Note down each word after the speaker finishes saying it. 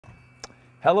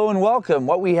Hello and welcome.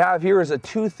 What we have here is a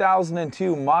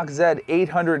 2002 MachZ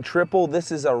 800 triple.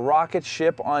 This is a rocket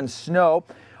ship on snow.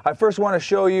 I first want to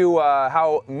show you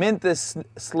how mint this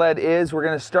sled is. We're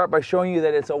going to start by showing you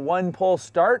that it's a one-pull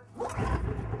start.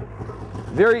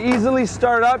 Very easily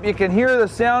start up. You can hear the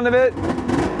sound of it.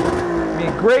 I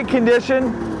mean, great condition.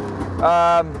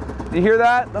 You hear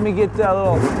that? Let me get a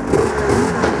little...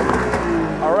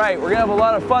 All right, we're going to have a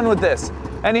lot of fun with this.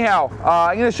 Anyhow,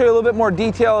 I'm going to show you a little bit more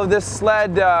detail of this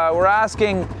sled. We're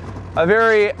asking a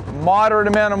very moderate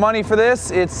amount of money for this.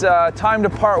 It's time to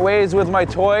part ways with my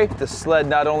toy. The sled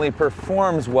not only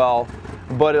performs well,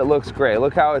 but it looks great.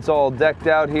 Look how it's all decked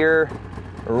out here,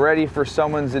 ready for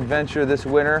someone's adventure this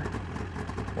winter.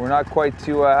 We're not quite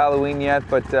to Halloween yet,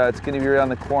 but it's going to be around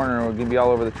the corner and we're going to be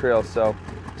all over the trail. So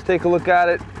let's take a look at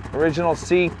it. Original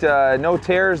seat, no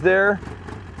tears there,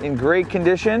 in great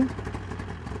condition.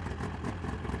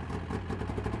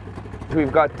 We've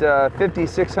got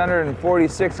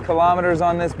 5,646 kilometers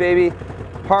on this baby.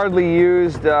 Hardly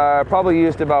used, probably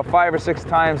used about 5 or 6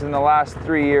 times in the last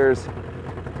 3 years.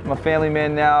 I'm a family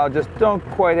man now, just don't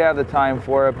quite have the time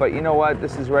for it, but you know what?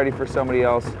 This is ready for somebody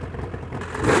else.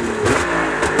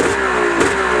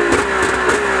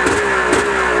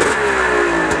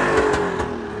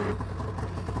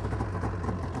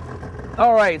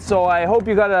 All right, so I hope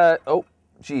you got a, oh,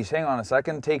 geez, hang on a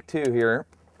second, take 2 here.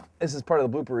 This is part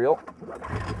of the blooper reel.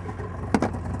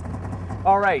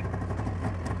 All right,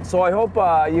 so I hope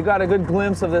you got a good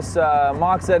glimpse of this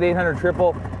MachZ 800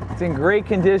 triple. It's in great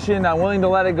condition. I'm willing to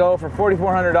let it go for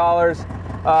 $4,400.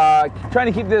 Trying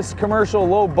to keep this commercial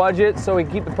low budget so we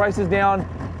can keep the prices down.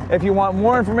 If you want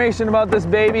more information about this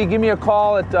baby, give me a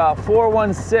call at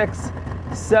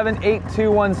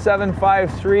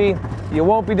 416-782-1753. You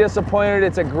won't be disappointed.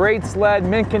 It's a great sled,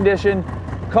 mint condition.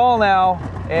 Call now,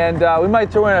 and we might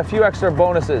throw in a few extra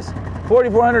bonuses.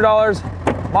 $4,400,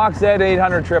 MachZ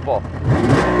 800 triple.